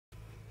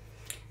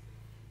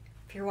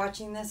If you're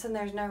watching this and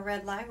there's no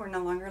red light, we're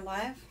no longer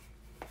live.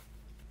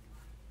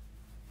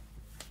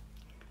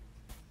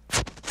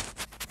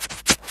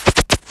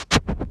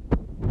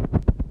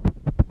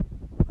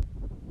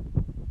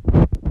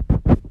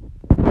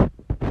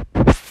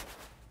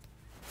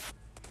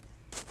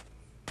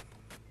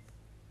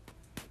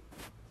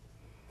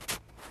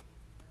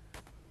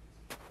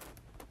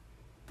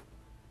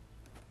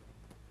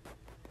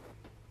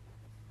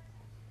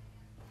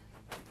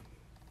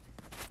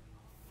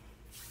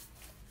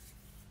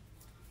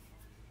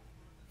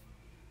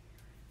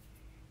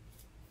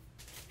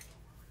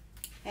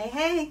 Hey,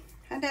 hey.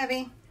 Hi,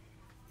 Debbie.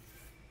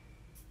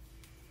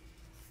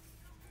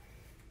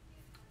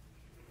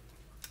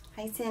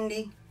 Hi,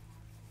 Cindy.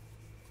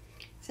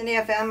 Cindy,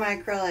 I found my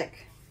acrylic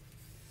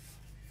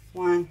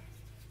one.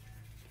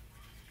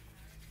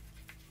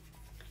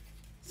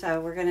 So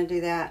we're going to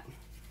do that.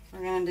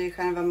 We're going to do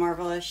kind of a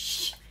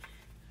marble-ish.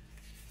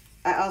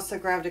 I also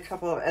grabbed a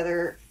couple of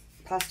other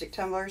plastic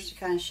tumblers to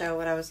kind of show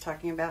what I was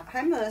talking about.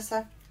 Hi,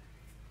 Melissa.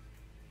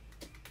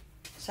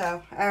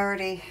 So I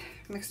already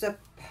mixed up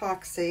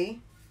epoxy.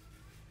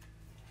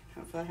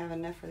 Hopefully I have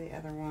enough for the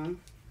other one.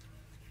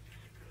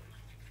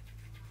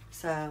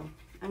 So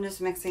I'm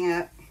just mixing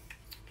up.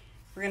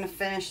 We're going to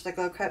finish the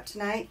glow cup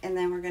tonight, and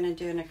then we're going to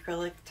do an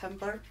acrylic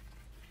tumbler,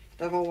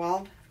 double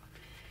walled,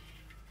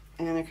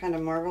 and a kind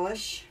of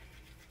marble-ish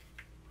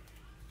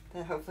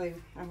that hopefully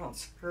I won't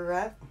screw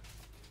up.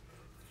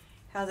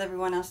 How's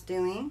everyone else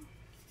doing?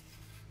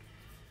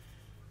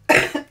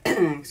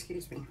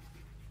 Excuse me.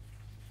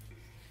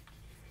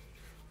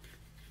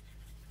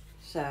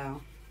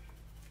 So,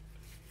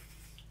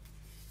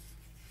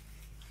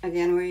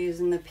 again, we're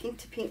using the Pink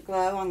to Pink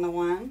Glow on the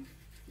one.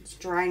 It's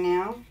dry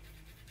now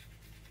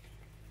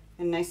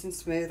and nice and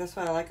smooth. That's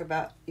what I like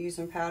about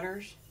using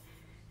powders.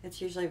 It's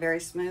usually very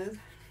smooth.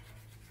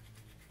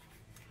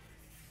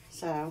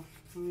 So,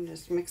 I'm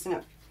just mixing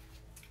up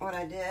what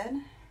I did.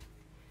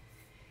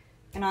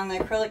 And on the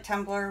acrylic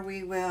tumbler,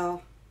 we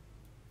will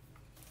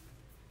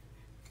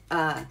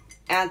add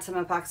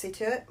some epoxy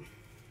to it.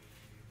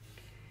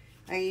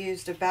 I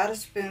used about a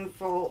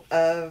spoonful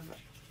of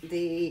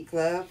the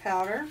glow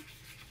powder.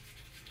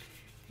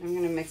 I'm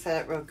going to mix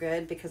that up real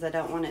good because I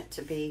don't want it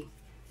to be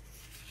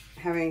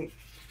having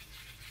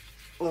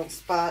little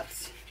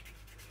spots.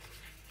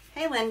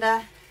 Hey,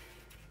 Linda.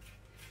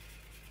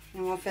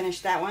 And we'll finish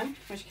that one,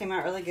 which came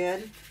out really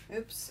good.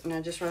 Oops, and I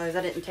just realized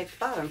I didn't take the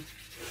bottom.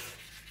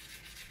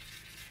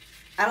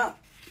 I don't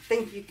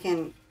think you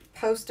can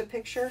post a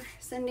picture,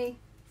 Cindy.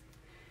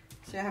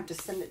 So you'll have to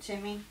send it to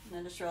me. And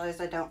I just realized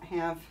I don't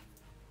have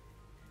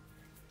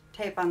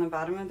tape on the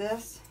bottom of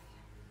this.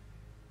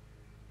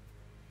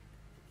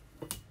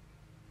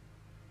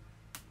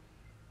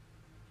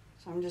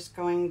 So I'm just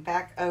going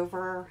back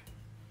over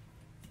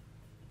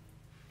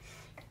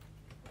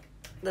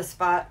the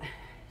spot.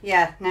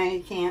 Yeah, no,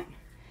 you can't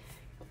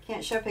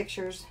show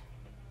pictures.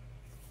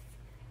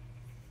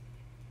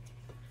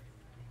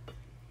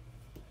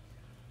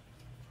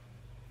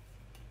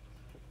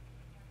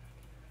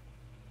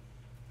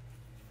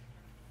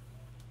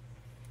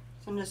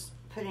 So I'm just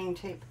putting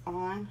tape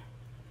on.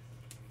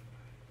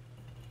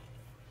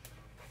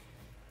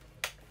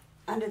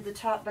 I did the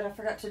top, but I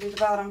forgot to do the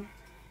bottom.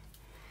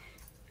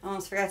 I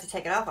almost forgot to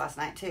take it off last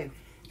night too,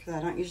 because I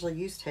don't usually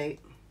use tape.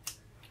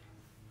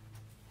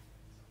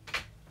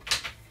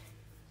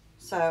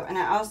 So, and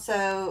I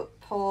also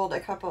pulled a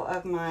couple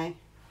of my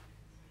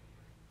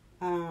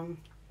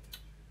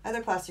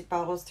other plastic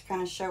bottles to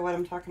kind of show what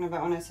I'm talking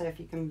about when I say if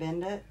you can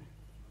bend it,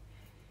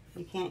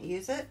 you can't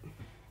use it.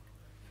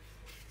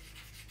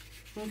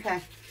 Okay.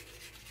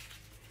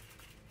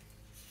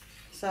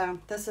 So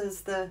this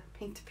is the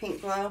Pink to Pink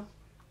Glow.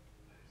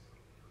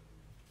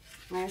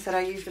 Like I said,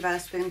 I used about a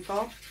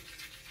spoonful.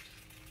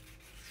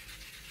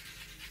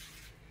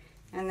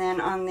 And then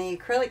on the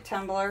acrylic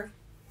tumbler,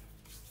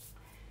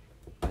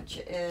 which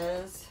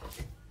is,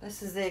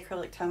 this is the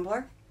acrylic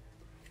tumbler.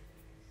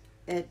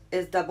 It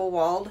is double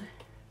walled.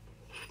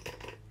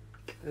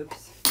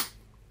 Oops.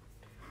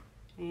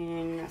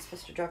 And you're not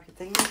supposed to drop your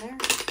thing in there.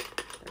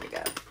 There we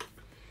go.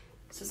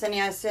 So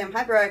Cindy, I assume,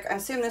 hi Brooke, I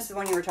assume this is the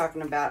one you were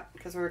talking about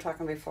because we were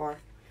talking before.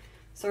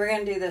 So we're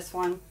going to do this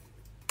one.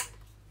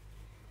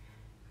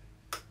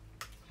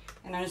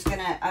 And I'm just going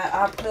to,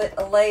 I'll put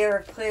a layer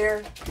of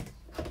clear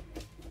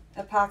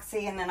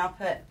epoxy, and then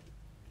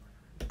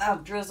I'll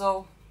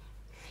drizzle.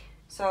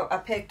 So I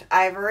picked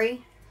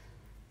ivory,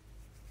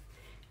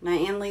 and I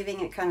am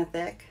leaving it kind of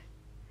thick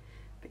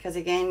because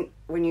again,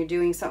 when you're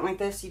doing something like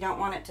this, you don't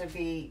want it to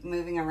be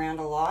moving around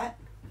a lot.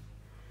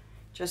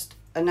 Just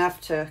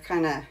enough to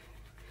kind of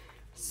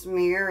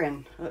smear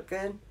and look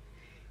good.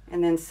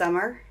 And then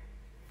summer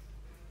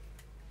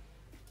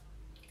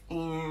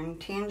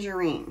and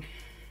tangerine.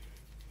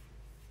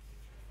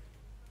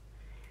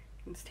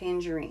 It's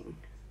tangerine.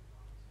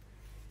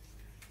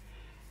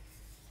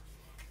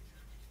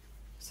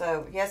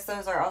 So yes,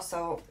 those are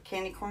also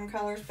candy corn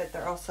colors, but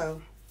they're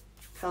also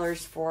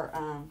colors for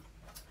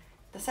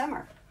the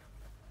summer.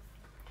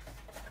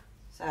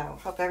 So,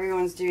 hope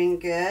everyone's doing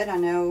good. I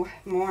know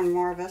more and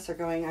more of us are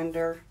going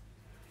under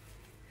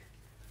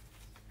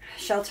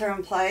shelter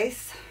in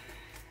place,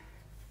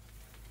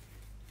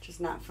 which is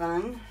not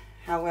fun.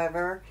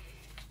 However,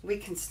 we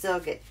can still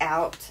get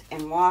out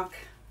and walk.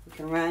 You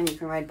can run, you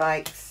can ride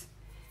bikes,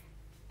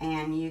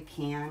 and you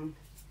can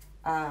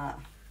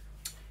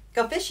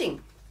go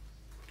fishing.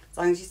 As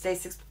long as you stay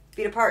 6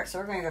 feet apart. So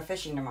we're going to go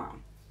fishing tomorrow.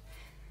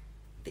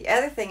 The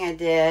other thing I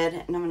did,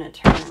 and I'm going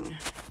to turn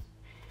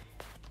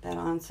that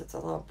on so it's a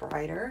little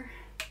brighter.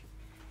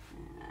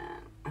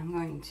 And I'm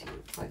going to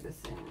plug this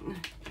in,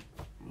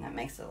 and that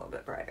makes it a little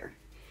bit brighter.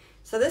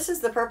 So this is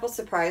the purple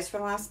surprise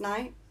from last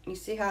night. You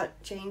see how it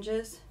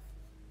changes?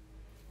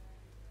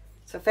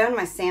 So I found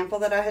my sample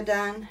that I had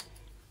done,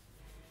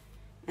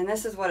 and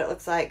this is what it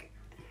looks like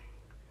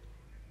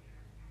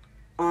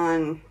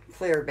on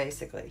clear,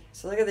 basically.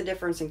 So look at the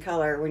difference in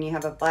color when you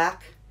have a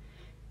black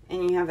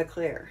and you have a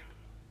clear.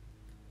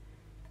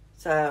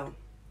 So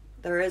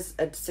there is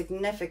a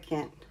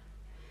significant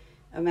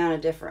amount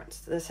of difference.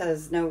 This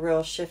has no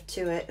real shift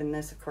to it, and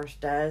this of course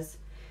does.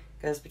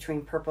 It goes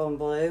between purple and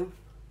blue.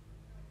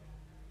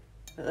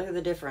 But look at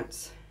the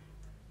difference.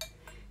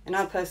 And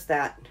I'll post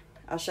that.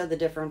 I'll show the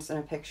difference in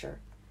a picture.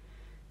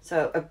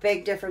 So a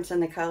big difference in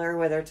the color,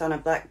 whether it's on a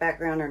black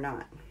background or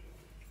not.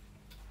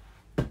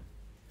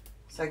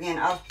 So again,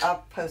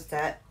 I'll post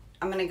that.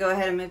 I'm going to go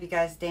ahead and move you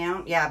guys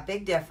down. Yeah,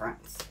 big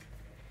difference.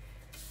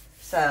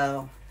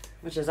 So,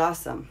 which is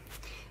awesome.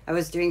 I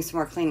was doing some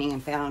more cleaning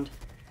and found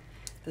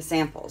the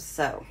samples.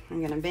 So I'm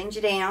going to bend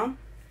you down.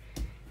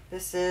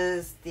 This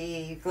is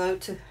the glow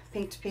to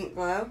pink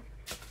glow.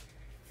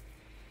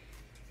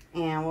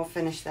 And we'll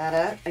finish that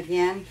up.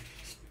 Again,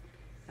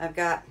 I've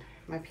got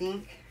my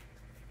pink.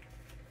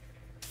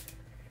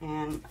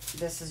 And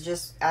this is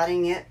just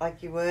adding it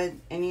like you would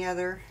any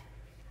other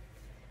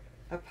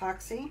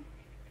epoxy.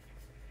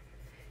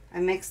 I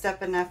mixed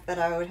up enough that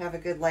I would have a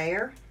good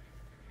layer.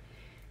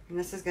 And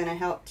this is going to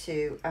help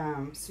to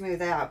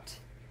smooth out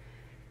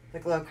the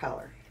glow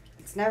color.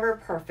 It's never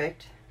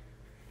perfect.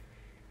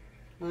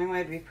 The only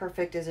way to be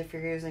perfect is if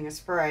you're using a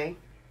spray.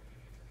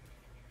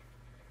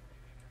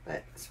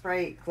 But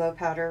spray glow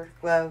powder,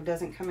 glow,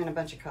 doesn't come in a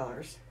bunch of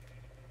colors.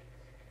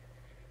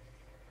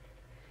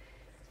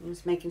 I'm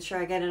just making sure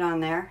I get it on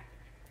there.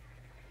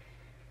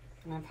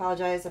 And I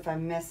apologize if I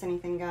miss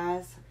anything,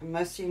 guys.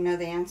 Most of you know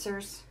the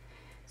answers.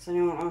 So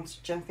anyone wants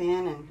to jump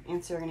in and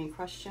answer any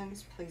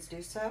questions, please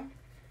do so.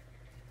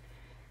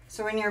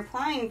 So when you're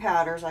applying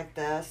powders like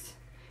this,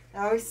 it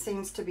always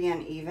seems to be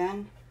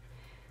uneven.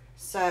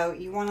 So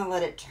you want to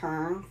let it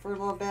turn for a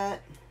little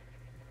bit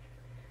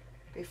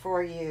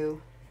before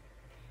you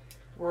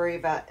worry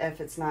about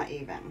if it's not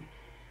even.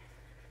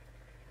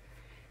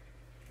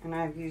 And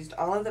I've used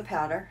all of the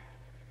powder.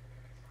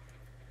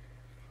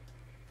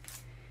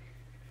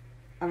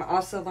 I'm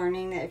also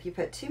learning that if you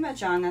put too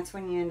much on, that's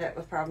when you end up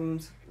with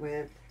problems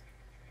with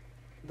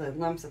the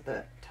lumps at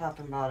the top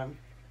and bottom.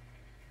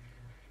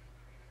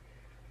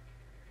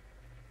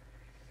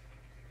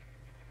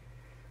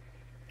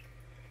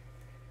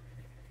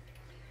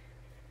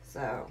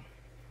 So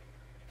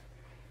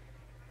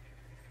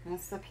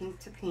that's the pink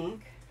to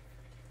pink.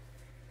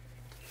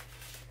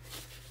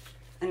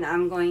 And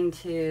I'm going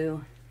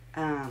to,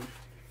 I'll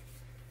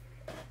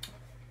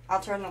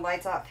turn the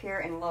lights off here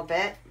in a little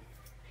bit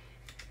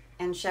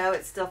and show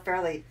it's still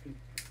fairly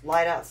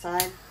light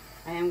outside.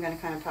 I am going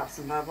to kind of pop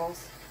some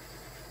bubbles.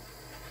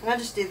 And I'll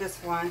just do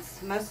this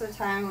once. Most of the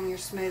time when you're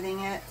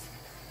smoothing it,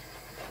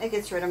 it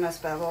gets rid of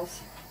most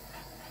bubbles.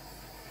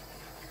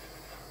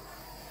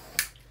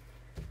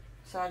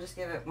 So I'll just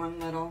give it one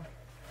little.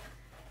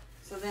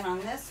 So then on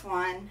this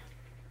one,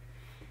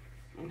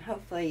 and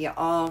hopefully you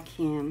all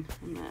can,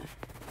 I'm going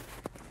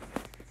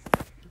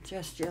to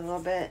adjust you a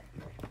little bit,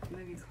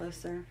 move you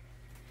closer.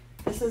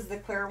 This is the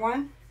clear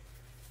one.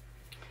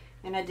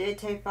 And I did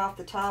tape off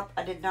the top.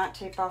 I did not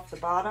tape off the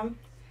bottom.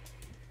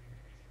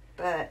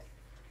 But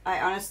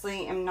I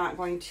honestly am not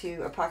going to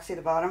epoxy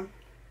the bottom.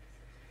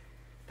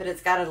 But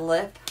it's got a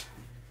lip.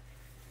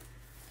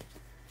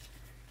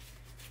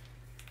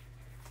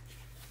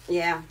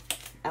 Yeah,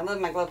 I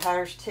love my glow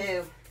powders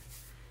too.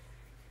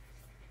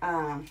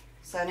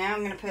 So now I'm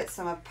going to put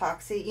some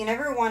epoxy. You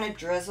never want to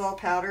drizzle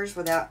powders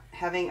without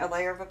having a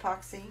layer of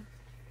epoxy,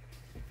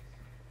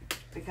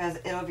 because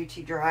it'll be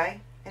too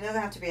dry. It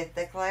doesn't have to be a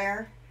thick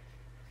layer,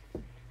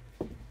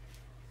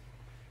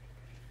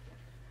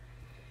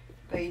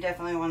 but you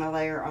definitely want a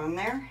layer on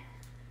there.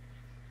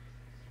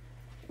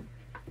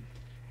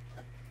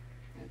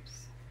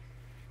 Oops.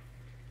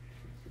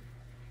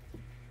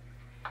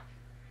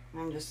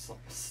 I'm just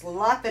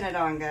slopping it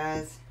on,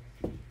 guys.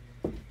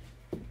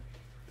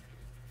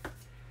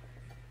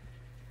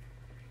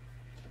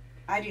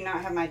 I do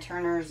not have my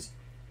turners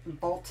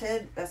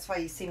bolted. That's why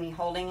you see me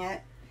holding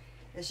it.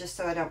 It's just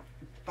so I don't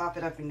bop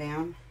it up and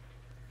down.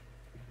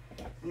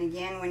 And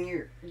again, when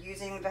you're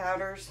using the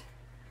powders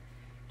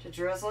to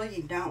drizzle,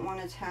 you don't want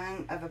a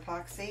ton of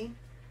epoxy,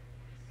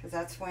 because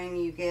that's when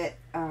you get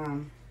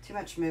too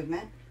much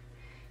movement.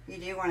 You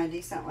do want a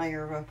decent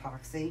layer of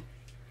epoxy.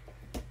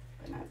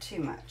 but not too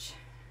much.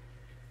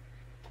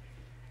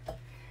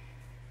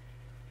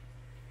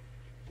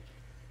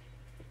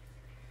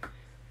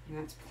 And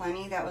that's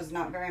plenty. That was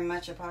not very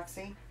much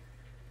epoxy.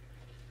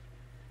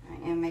 I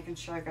am making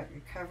sure I got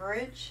your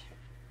coverage.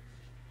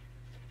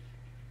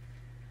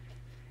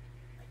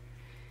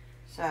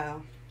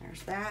 So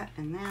there's that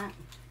and that.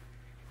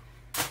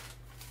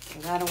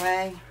 Throw that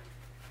away.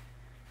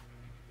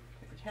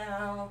 Paper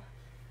towel.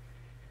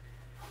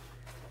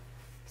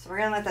 So we're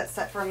gonna let that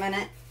set for a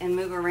minute and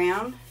move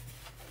around.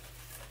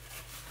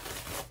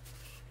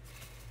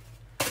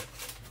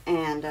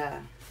 And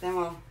then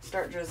we'll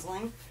start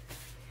drizzling.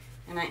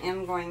 And I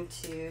am going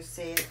to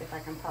see if I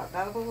can pop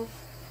bubbles.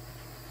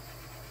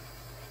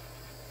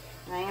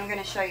 And I am going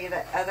to show you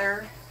the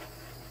other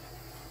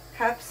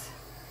cups.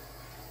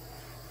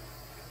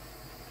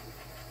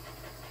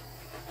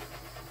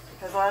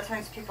 Because a lot of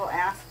times people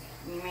ask,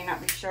 and you may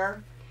not be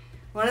sure.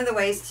 One of the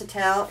ways to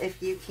tell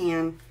if you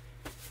can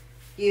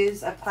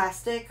use a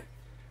plastic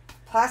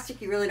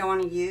you really don't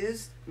want to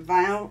use,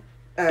 vinyl,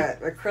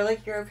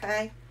 acrylic, you're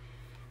okay.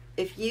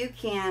 If you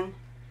can,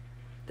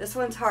 this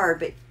one's hard,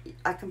 but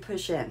I can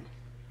push in.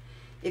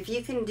 If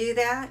you can do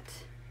that,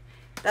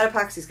 that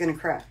epoxy is going to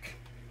crack.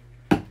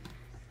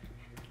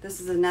 This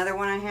is another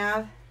one I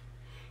have,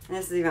 and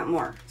this is even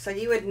more. So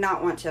you would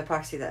not want to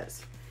epoxy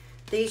those.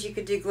 These you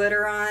could do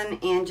glitter on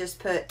and just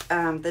put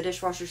the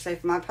dishwasher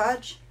safe Mod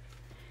Podge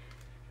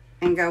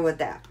and go with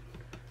that.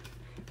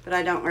 But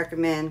I don't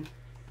recommend.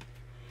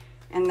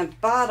 And the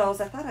bottles,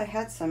 I thought I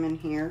had some in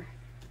here.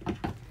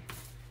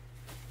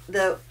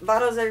 The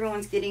bottles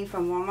everyone's getting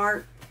from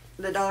Walmart,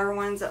 the dollar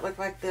ones that look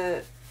like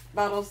the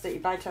bottles that you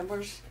buy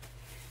tumblers,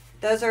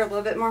 those are a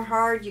little bit more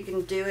hard. You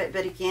can do it,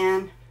 but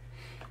again,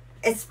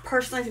 it's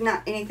personally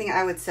not anything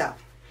I would sell.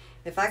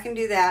 If I can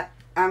do that,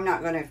 I'm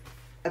not going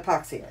to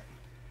epoxy it.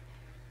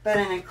 But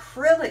an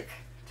acrylic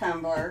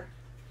tumbler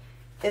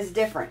is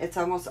different. It's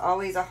almost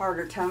always a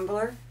harder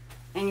tumbler,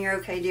 and you're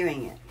okay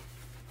doing it.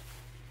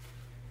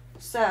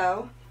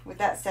 So, with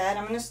that said,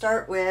 I'm going to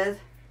start with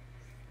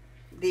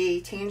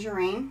the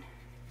tangerine.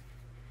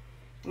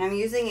 And I'm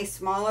using a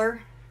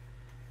smaller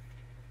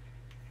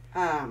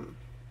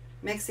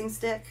mixing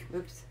stick.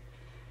 Oops.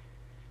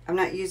 I'm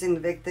not using the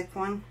big thick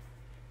one.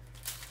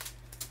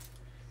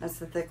 That's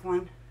the thick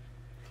one.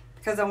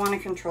 Because I want to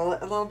control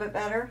it a little bit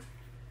better.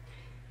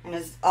 And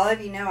as all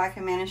of you know, I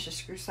can manage to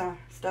screw some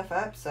stuff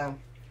up, so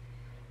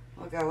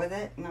we'll go with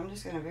it. And I'm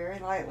just going to very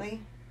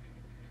lightly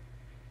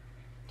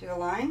do a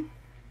line.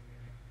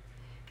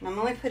 And I'm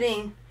only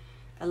putting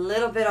a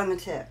little bit on the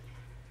tip.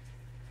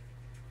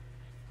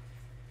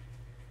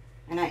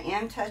 And I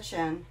am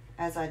touching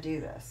as I do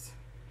this.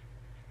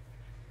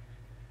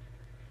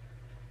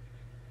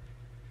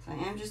 So I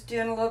am just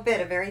doing a little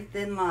bit, a very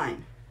thin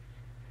line.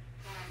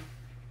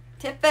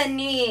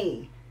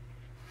 Tiffany!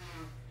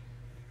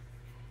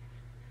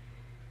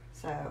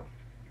 So,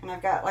 and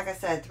I've got, like I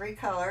said, 3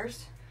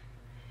 colors.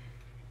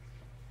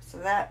 So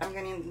that I'm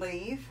going to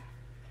leave.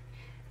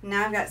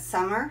 Now I've got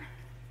summer.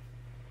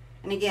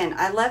 And again,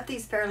 I left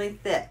these fairly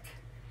thick.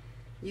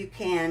 You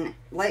can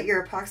let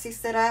your epoxy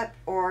sit up,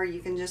 or you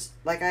can just,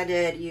 like I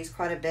did, use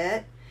quite a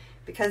bit.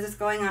 Because it's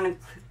going on a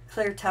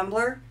clear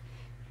tumbler,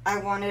 I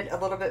wanted a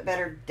little bit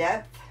better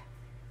depth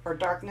or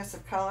darkness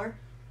of color.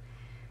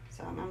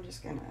 So I'm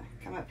just going to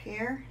come up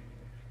here.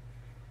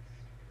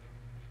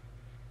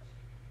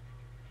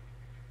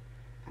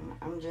 And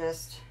I'm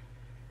just,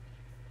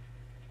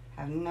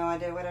 have no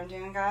idea what I'm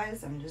doing,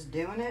 guys. I'm just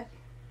doing it.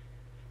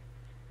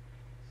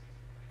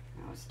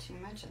 That was too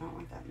much. I don't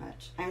want that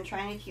much. I'm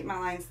trying to keep my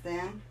lines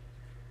thin.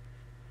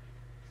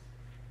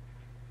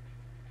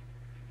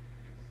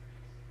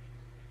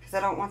 Because I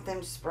don't want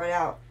them to spread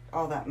out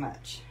all that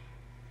much.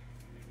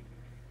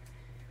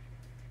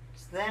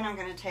 So then I'm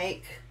going to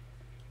take,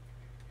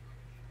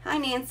 hi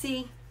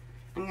Nancy.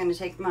 I'm going to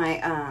take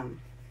my,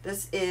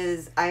 this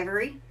is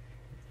ivory.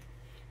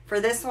 For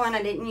this one,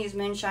 I didn't use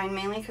moonshine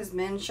mainly because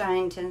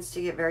moonshine tends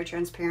to get very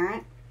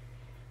transparent.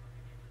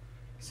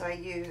 So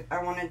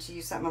I wanted to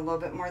use something a little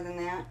bit more than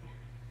that.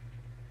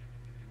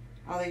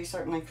 Although you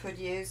certainly could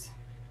use.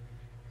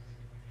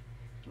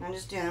 And I'm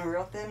just doing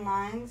real thin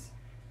lines.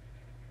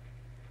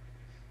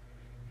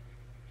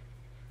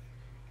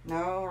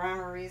 No rhyme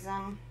or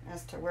reason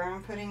as to where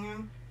I'm putting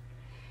them.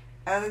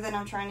 Other than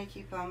I'm trying to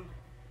keep them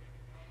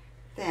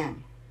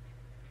thin.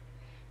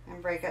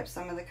 And break up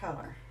some of the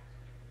color.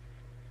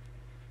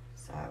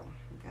 So,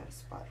 I've got a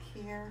spot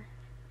here.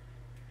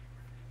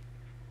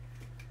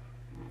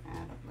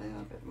 Add a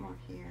little bit more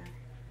here.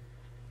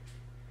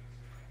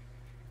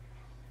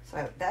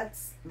 So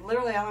that's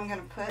literally all I'm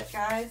going to put,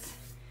 guys.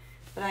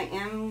 But I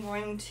am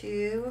going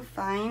to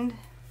find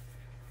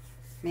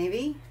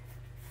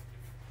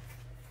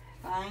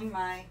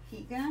my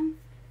heat gun.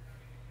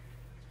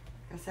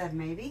 Like I said,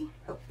 maybe.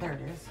 Oh, there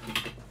it is.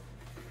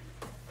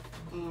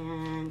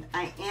 And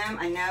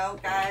I know,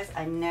 guys,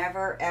 I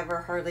never,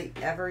 ever, hardly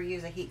ever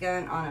use a heat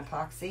gun on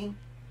epoxy.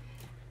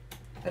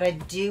 But I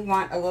do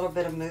want a little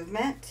bit of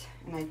movement.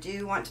 And I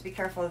do want to be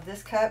careful of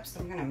this cup, so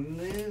I'm going to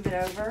move it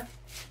over,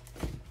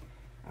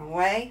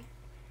 away.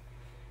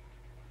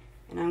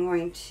 And I'm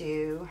going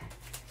to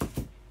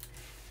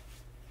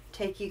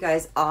take you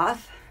guys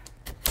off.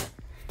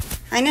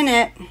 Hi,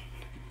 Nanette.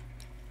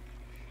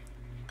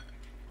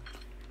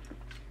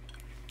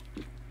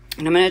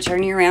 And I'm going to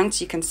turn you around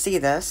so you can see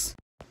this.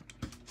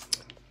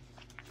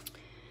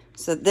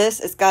 So this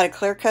has got a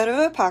clear coat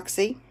of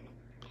epoxy.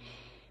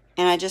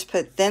 And I just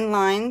put thin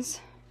lines.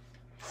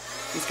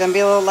 It's going to be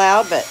a little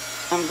loud, but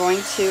I'm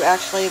going to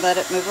actually let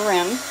it move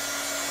around.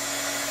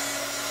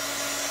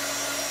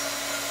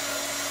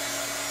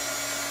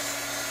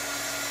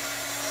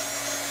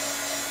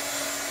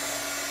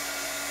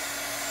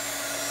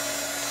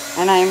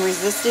 And I am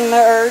resisting the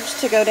urge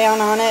to go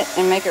down on it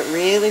and make it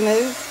really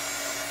move,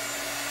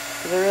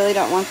 because I really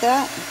don't want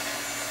that.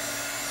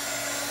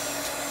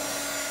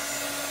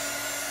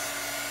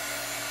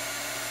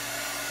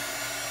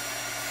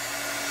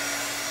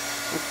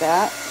 Like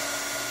that.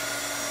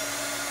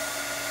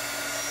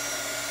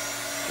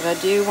 But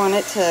I do want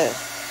it to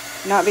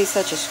not be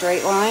such a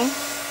straight line.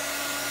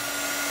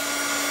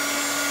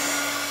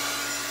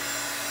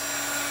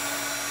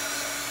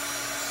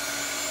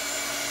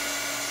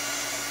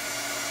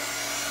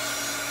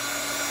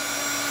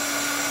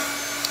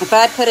 If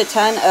I had put a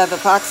ton of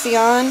epoxy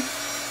on,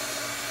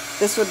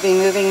 this would be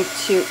moving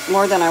to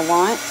more than I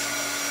want.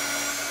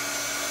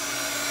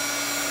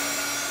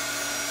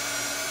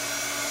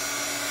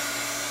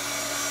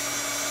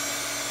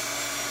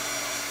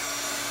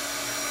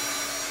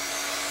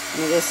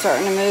 And it is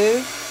starting to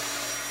move.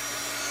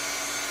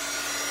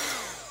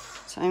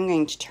 So I'm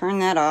going to turn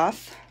that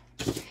off.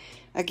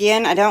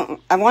 Again,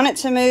 I want it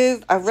to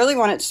move. I really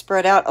want it to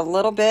spread out a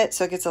little bit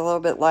so it gets a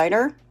little bit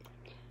lighter.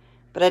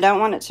 But I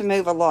don't want it to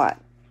move a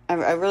lot.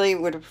 I really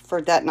would have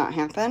preferred that not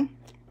happen.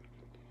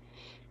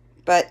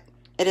 But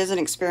it is an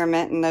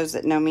experiment, and those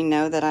that know me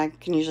know that I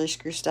can usually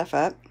screw stuff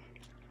up.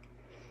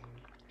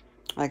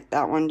 Like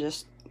that one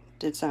just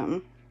did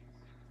something.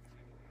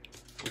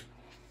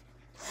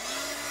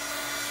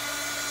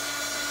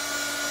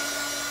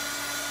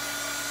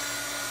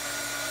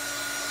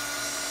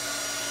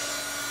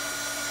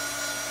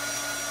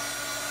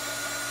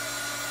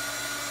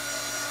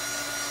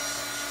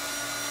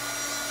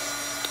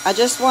 I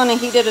just want to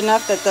heat it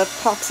enough that the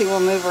epoxy will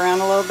move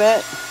around a little bit.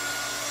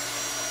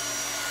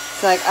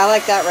 It's like, I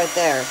like that right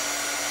there.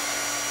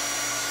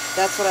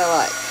 That's what I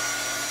like.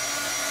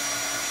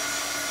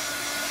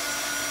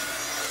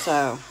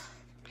 So,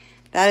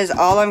 that is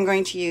all I'm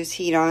going to use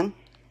heat on.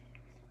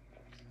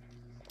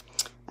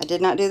 I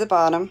did not do the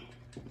bottom.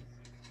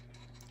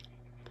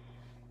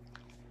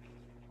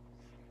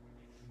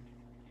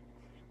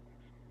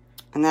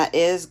 And that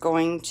is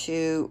going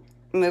to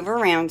move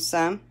around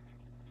some.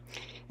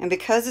 And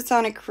because it's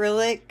on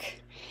acrylic,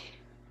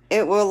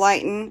 it will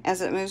lighten as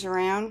it moves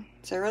around.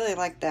 So I really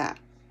like that.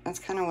 That's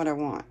kind of what I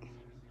want.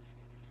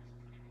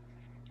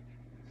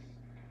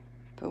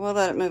 But we'll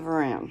let it move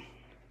around.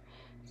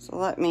 So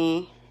let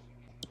me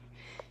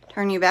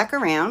turn you back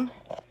around.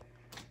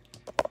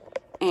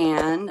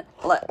 And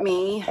let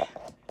me...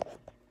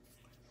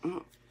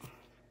 You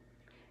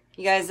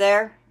guys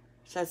there?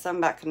 Said something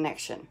about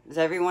connection. Is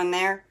everyone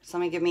there?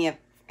 Somebody give me a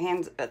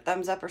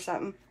thumbs up or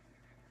something.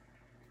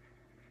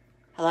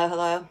 Hello,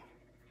 hello.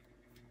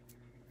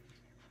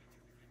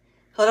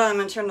 Hold on, I'm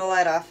going to turn the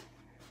light off.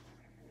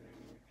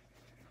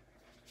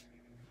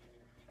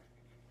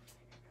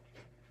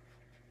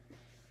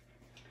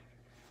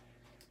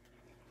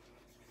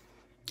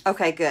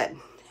 Okay, good.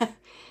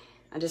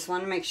 I just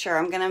want to make sure.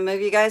 I'm going to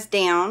move you guys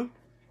down.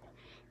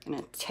 I'm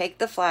going to take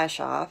the flash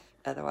off,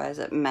 otherwise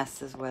it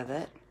messes with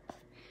it.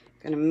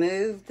 I'm going to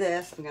move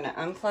this. I'm going to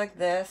unplug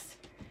this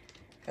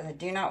because I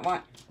do not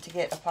want to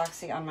get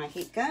epoxy on my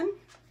heat gun.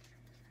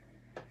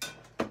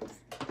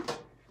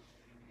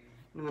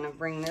 I'm going to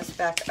bring this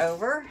back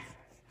over.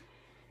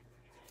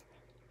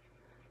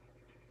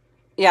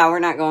 Yeah, we're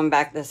not going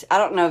back this. I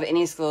don't know of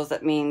any schools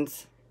that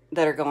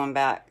are going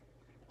back.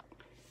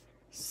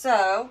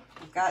 So,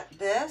 I've got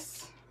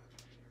this.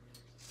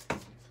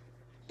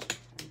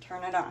 And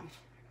turn it on.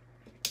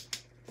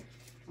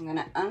 I'm going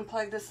to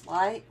unplug this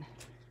light.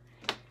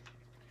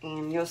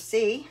 And you'll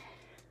see.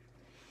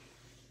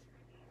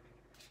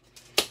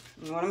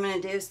 And what I'm going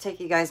to do is take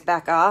you guys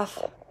back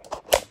off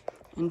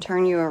and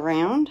turn you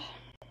around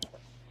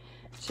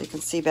so you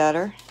can see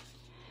better.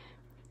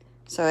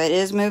 So it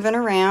is moving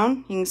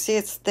around. You can see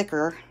it's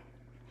thicker.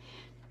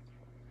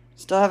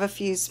 Still have a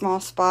few small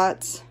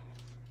spots.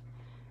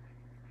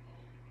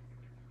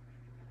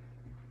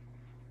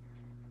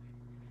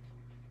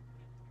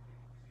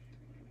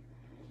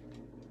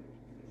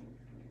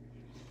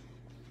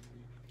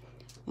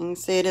 You can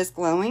see it is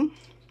glowing.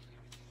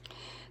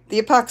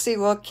 The epoxy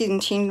will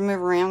continue to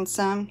move around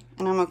some,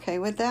 and I'm okay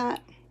with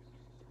that.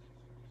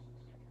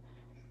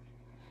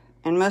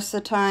 And most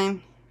of the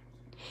time,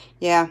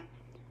 yeah.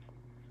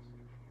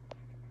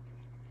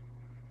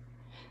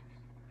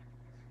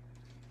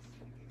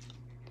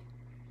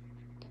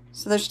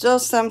 So there's still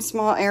some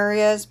small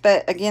areas,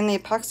 but again, the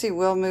epoxy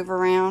will move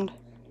around.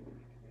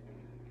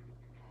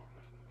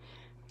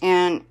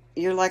 And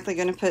you're likely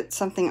going to put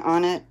something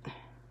on it.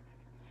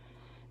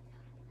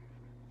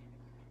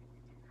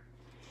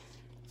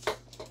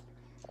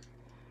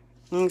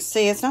 You can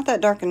see it's not that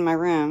dark in my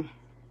room,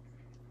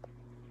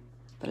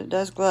 but it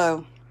does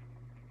glow.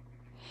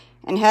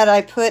 And had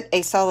I put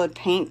a solid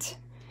paint,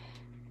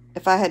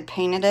 if I had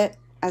painted it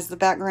as the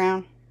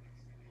background,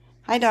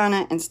 hi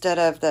Donna, instead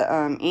of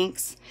the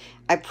inks,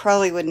 I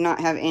probably would not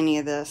have any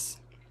of this.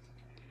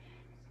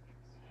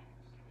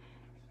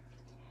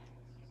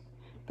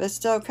 But it's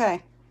still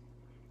okay.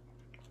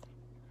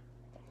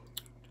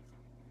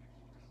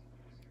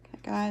 Okay,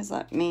 guys,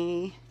 let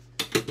me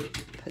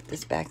put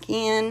this back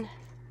in.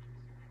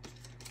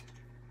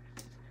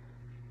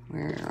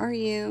 Where are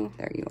you?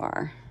 There you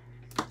are.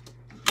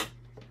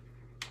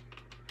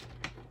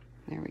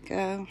 There we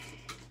go.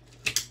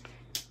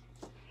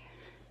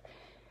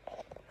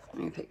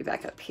 Let me put you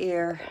back up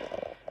here.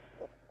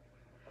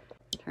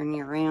 Turn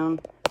you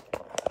around.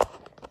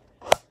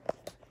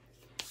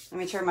 Let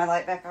me turn my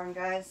light back on,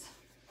 guys.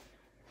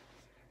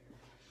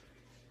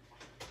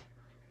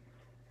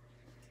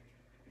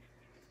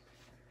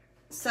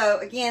 So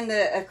again,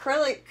 the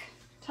acrylic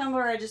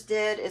tumbler I just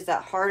did is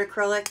that hard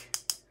acrylic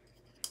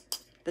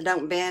that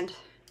don't bend.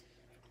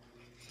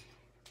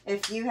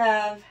 If you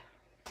have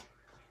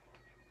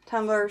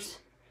tumblers,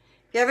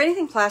 if you have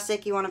anything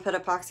plastic you want to put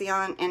epoxy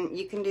on, and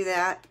you can do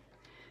that,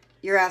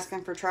 you're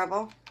asking for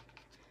trouble.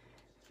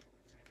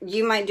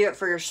 You might do it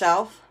for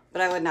yourself,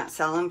 but I would not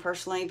sell them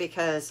personally,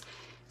 because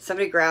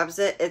somebody grabs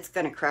it, it's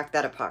going to crack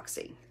that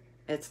epoxy.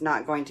 It's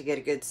not going to get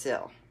a good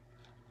seal.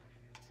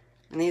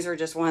 And these are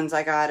just ones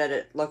I got at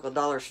a local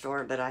dollar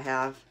store that I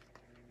have.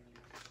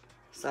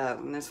 So,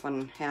 and this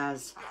one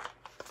has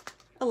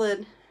a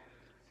lid.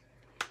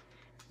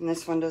 And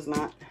this one does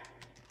not.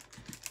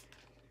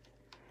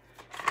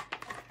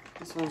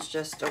 This one's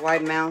just a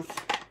wide mouth.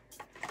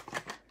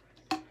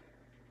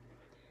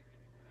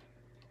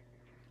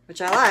 Which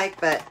I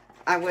like, but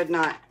I would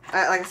not.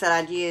 Like I said,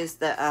 I'd use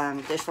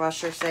the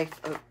dishwasher safe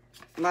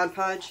Mod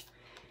Podge.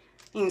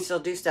 You can still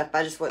do stuff, but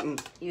I just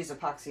wouldn't use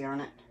epoxy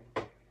on it.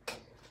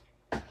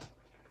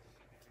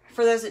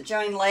 For those that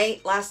joined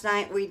late, last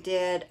night we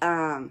did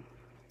the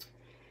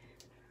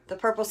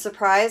Purple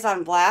Surprise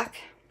on a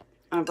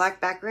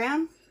black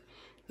background.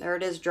 There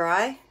it is,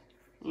 dry.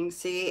 You can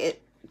see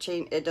it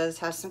does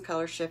have some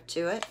color shift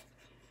to it.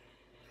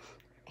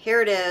 Here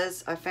it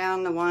is. I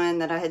found the one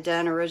that I had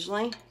done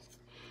originally.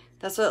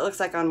 That's what it looks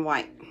like on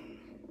white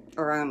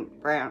or on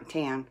brown,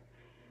 tan.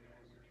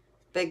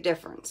 Big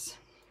difference.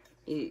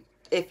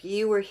 If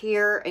you were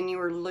here and you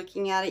were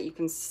looking at it, you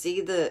can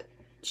see the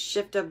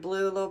shift of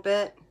blue a little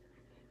bit.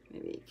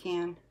 Maybe you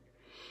can.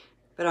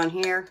 But on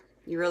here,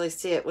 you really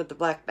see it with the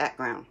black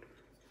background.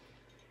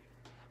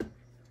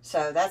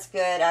 So that's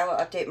good. I will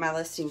update my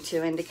listing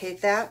to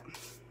indicate that.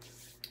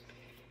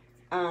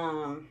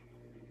 We'll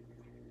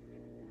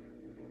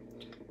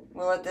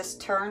let this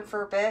turn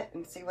for a bit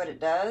and see what it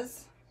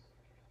does.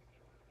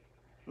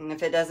 And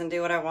if it doesn't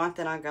do what I want,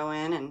 then I'll go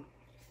in and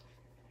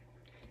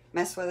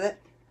mess with it.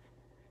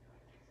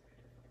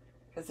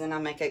 Because then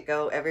I'll make it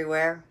go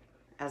everywhere,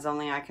 as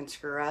only I can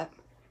screw up.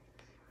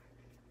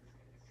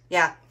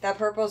 Yeah, that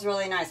purple is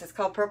really nice. It's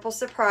called Purple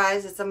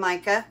Surprise. It's a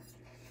mica.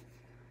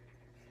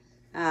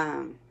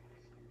 And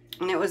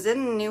it was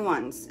in the new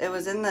ones. It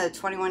was in the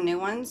 21 new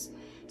ones.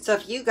 So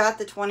if you got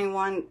the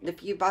 21,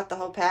 if you bought the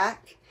whole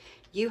pack,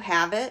 you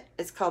have it.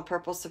 It's called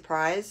Purple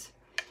Surprise.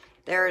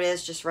 There it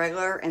is, just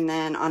regular, and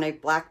then on a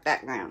black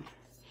background.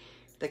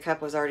 The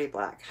cup was already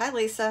black. Hi,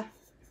 Lisa.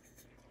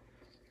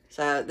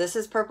 So this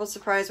is Purple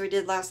Surprise we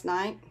did last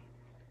night.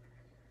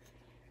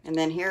 And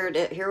then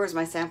here was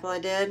my sample I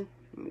did.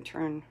 Let me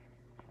turn.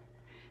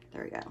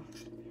 There we go.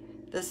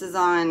 This is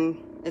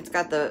on, it's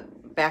got the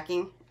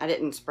backing. I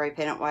didn't spray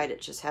paint it white,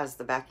 it just has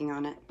the backing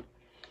on it.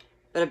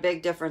 But a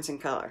big difference in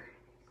color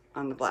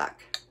on the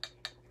black.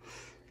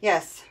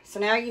 Yes, so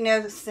now you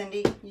know,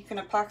 Cindy, you can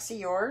epoxy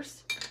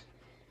yours.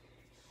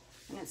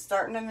 And it's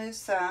starting to move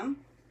some.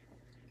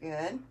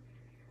 Good.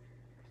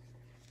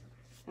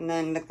 And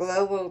then the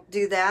glow will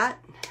do that.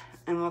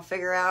 And we'll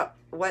figure out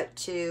what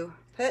to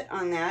put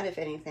on that, if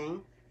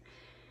anything.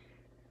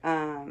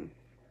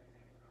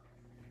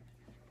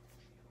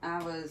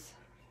 I was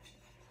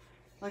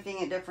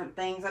looking at different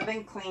things. I've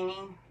been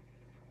cleaning.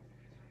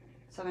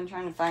 So I've been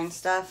trying to find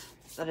stuff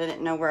that I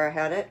didn't know where I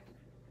had it.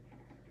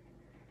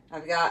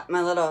 I've got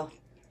my little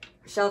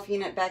shelf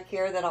unit back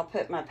here that I'll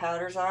put my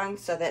powders on,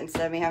 so that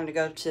instead of me having to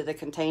go to the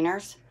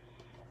containers,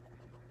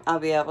 I'll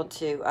be able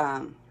to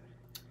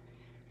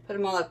put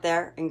them all up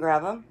there and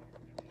grab them.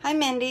 Hi,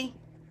 Mindy.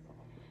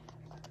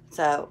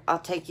 So I'll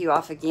take you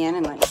off again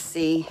and let's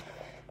see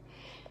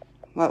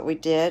what we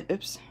did.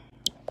 Oops.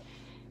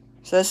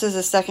 So this is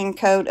the second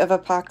coat of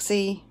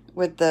epoxy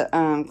with the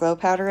glow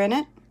powder in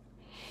it.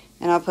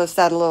 And I'll post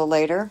that a little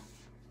later.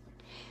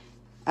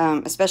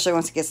 Especially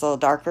once it gets a little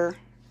darker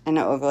and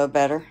it will glow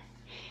better.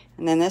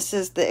 And then this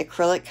is the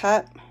acrylic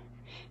cup.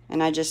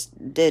 And I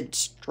just did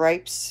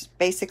stripes,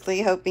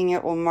 basically hoping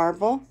it will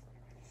marble.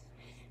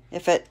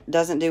 If it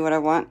doesn't do what I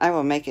want, I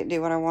will make it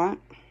do what I want.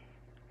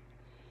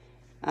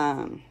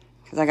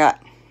 Because I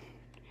got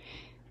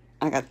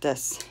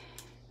this.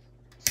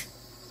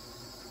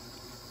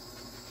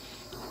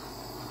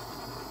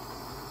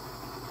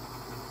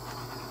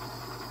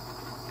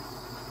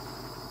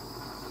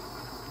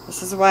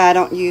 This is why I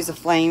don't use a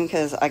flame,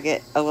 because I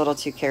get a little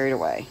too carried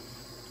away.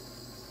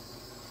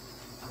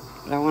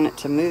 But I want it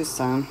to move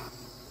some.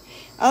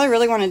 All I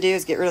really want to do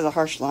is get rid of the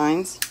harsh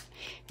lines.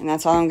 And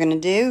that's all I'm going to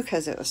do,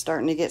 because it was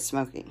starting to get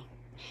smoky.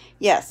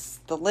 Yes,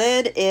 the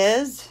lid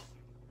is...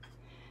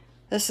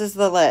 This is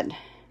the lid.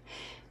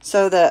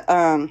 So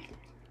the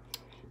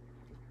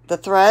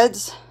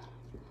threads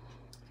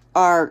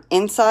are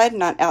inside,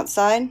 not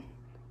outside.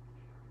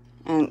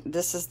 And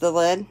this is the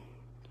lid.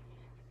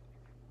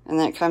 And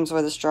then it comes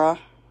with a straw.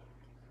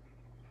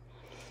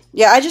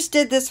 Yeah, I just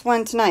did this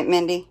one tonight,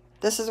 Mindy.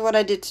 This is what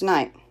I did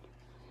tonight.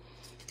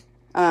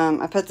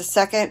 I put the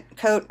second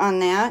coat on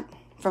that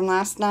from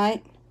last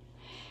night.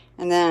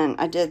 And then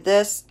I did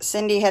this.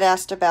 Cindy had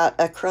asked about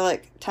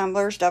acrylic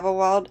tumblers,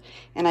 double-walled,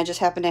 and I just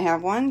happened to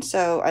have one,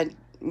 so I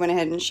went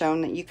ahead and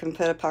shown that you can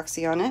put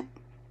epoxy on it.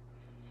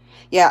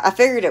 Yeah, I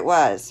figured it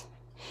was.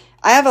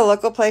 I have a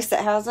local place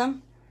that has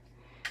them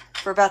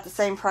for about the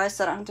same price,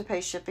 so I don't have to pay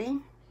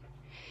shipping.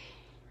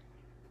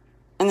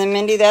 And then,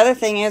 Mindy, the other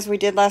thing is we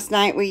did last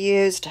night, we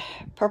used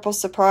Purple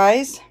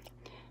Surprise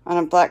on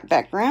a black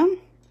background.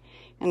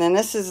 And then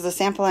this is the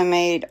sample I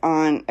made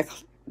on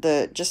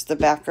just the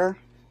backer.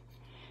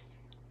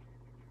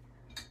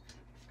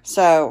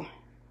 So,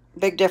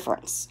 big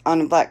difference on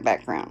a black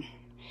background.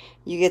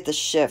 You get the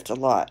shift a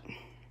lot.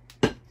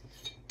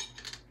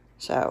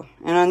 So,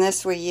 and on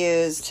this we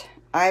used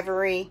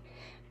Ivory,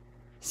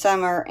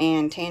 Summer,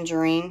 and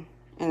Tangerine.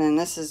 And then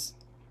this is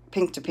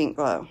Pink to Pink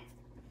Glow.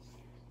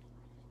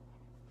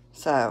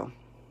 So,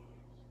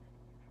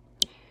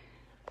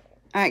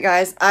 alright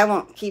guys, I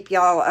won't keep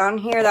y'all on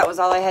here. That was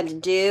all I had to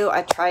do.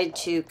 I tried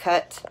to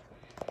cut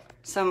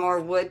some more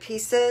wood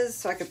pieces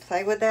so I could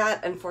play with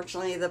that.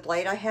 Unfortunately, the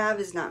blade I have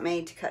is not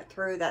made to cut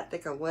through that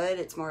thick of wood.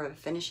 It's more of a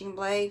finishing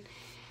blade.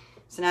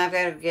 So now I've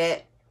got to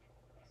get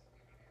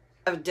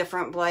a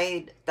different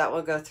blade that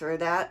will go through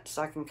that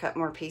so I can cut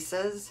more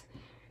pieces,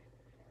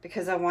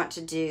 because I want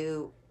to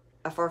do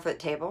a 4-foot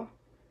table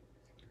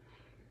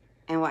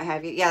and what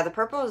have you. Yeah, the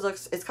purple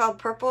it's called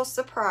Purple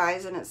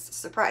Surprise, and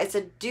it's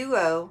a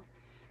duo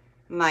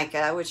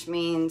mica, which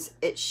means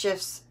it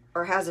shifts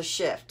or has a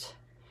shift.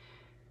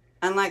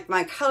 Unlike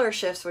my color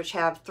shifts, which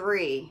have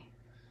 3,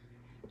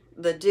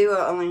 the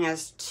duo only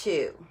has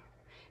 2.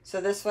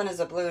 So this one is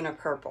a blue and a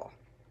purple.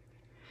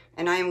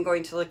 And I am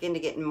going to look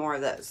into getting more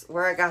of those.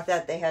 Where I got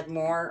that, they had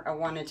more. I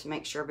wanted to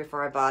make sure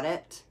before I bought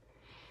it.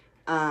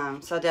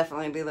 So I'll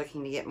definitely be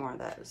looking to get more of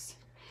those.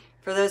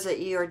 For those that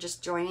you are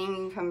just joining, you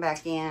can come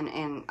back in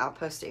and I'll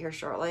post it here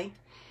shortly.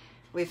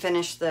 We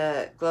finished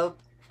the glow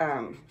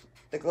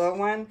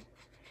one.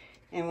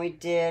 And we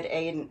did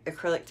an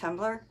acrylic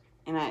tumbler.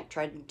 And I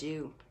tried to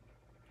do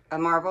a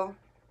marble.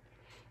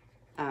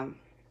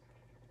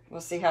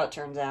 We'll see how it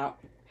turns out.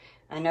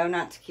 I know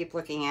not to keep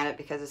looking at it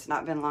because it's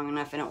not been long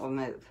enough and it will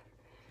move.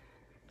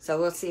 So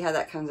we'll see how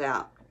that comes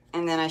out.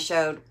 And then I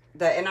showed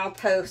and I'll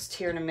post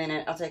here in a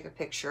minute. I'll take a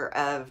picture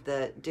of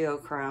the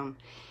duochrome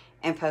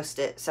and post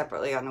it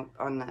separately in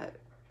the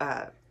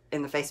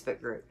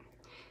Facebook group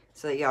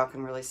so that y'all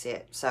can really see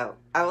it. So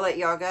I will let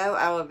y'all go.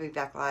 I will be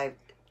back live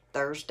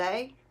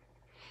Thursday.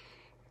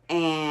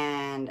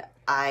 And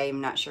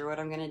I'm not sure what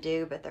I'm going to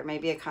do, but there may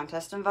be a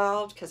contest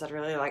involved because I'd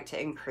really like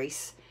to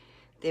increase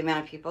the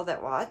amount of people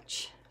that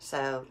watch.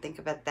 So think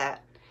about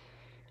that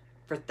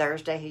for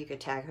Thursday, who you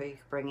could tag, who you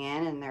could bring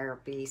in, and there'll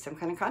be some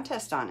kind of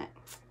contest on it.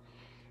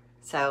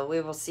 So we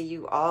will see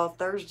you all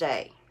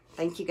Thursday.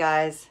 Thank you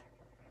guys.